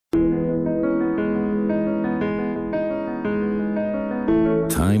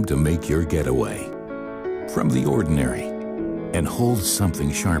time to make your getaway from the ordinary and hold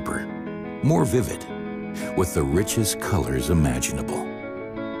something sharper, more vivid, with the richest colors imaginable.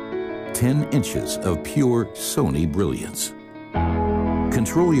 10 inches of pure Sony brilliance.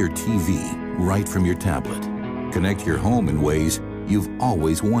 Control your TV right from your tablet. Connect your home in ways you've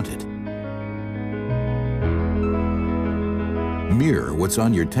always wanted. Mirror what's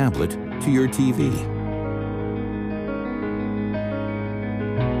on your tablet to your TV.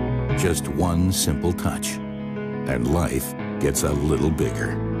 Just one simple touch, and life gets a little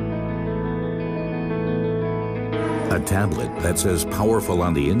bigger. A tablet that's as powerful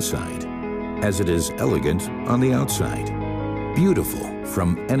on the inside as it is elegant on the outside. Beautiful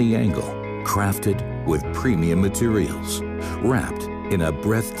from any angle, crafted with premium materials, wrapped in a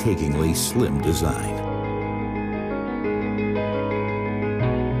breathtakingly slim design.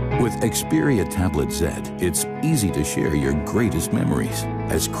 With Xperia Tablet Z, it's easy to share your greatest memories,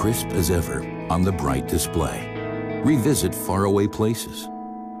 as crisp as ever on the bright display. Revisit faraway places,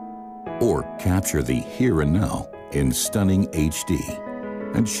 or capture the here and now in stunning HD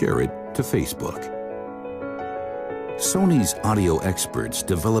and share it to Facebook. Sony's audio experts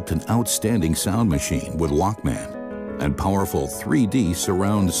developed an outstanding sound machine with Walkman and powerful 3D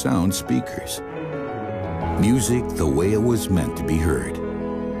surround sound speakers. Music the way it was meant to be heard.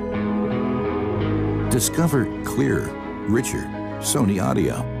 Discover clearer, richer Sony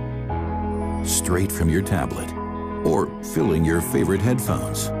audio, straight from your tablet or filling your favorite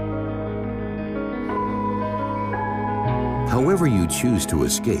headphones. However you choose to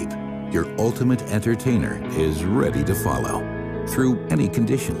escape, your ultimate entertainer is ready to follow through any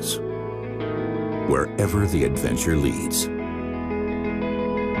conditions, wherever the adventure leads.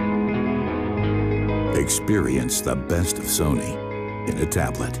 Experience the best of Sony in a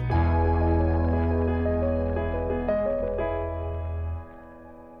tablet.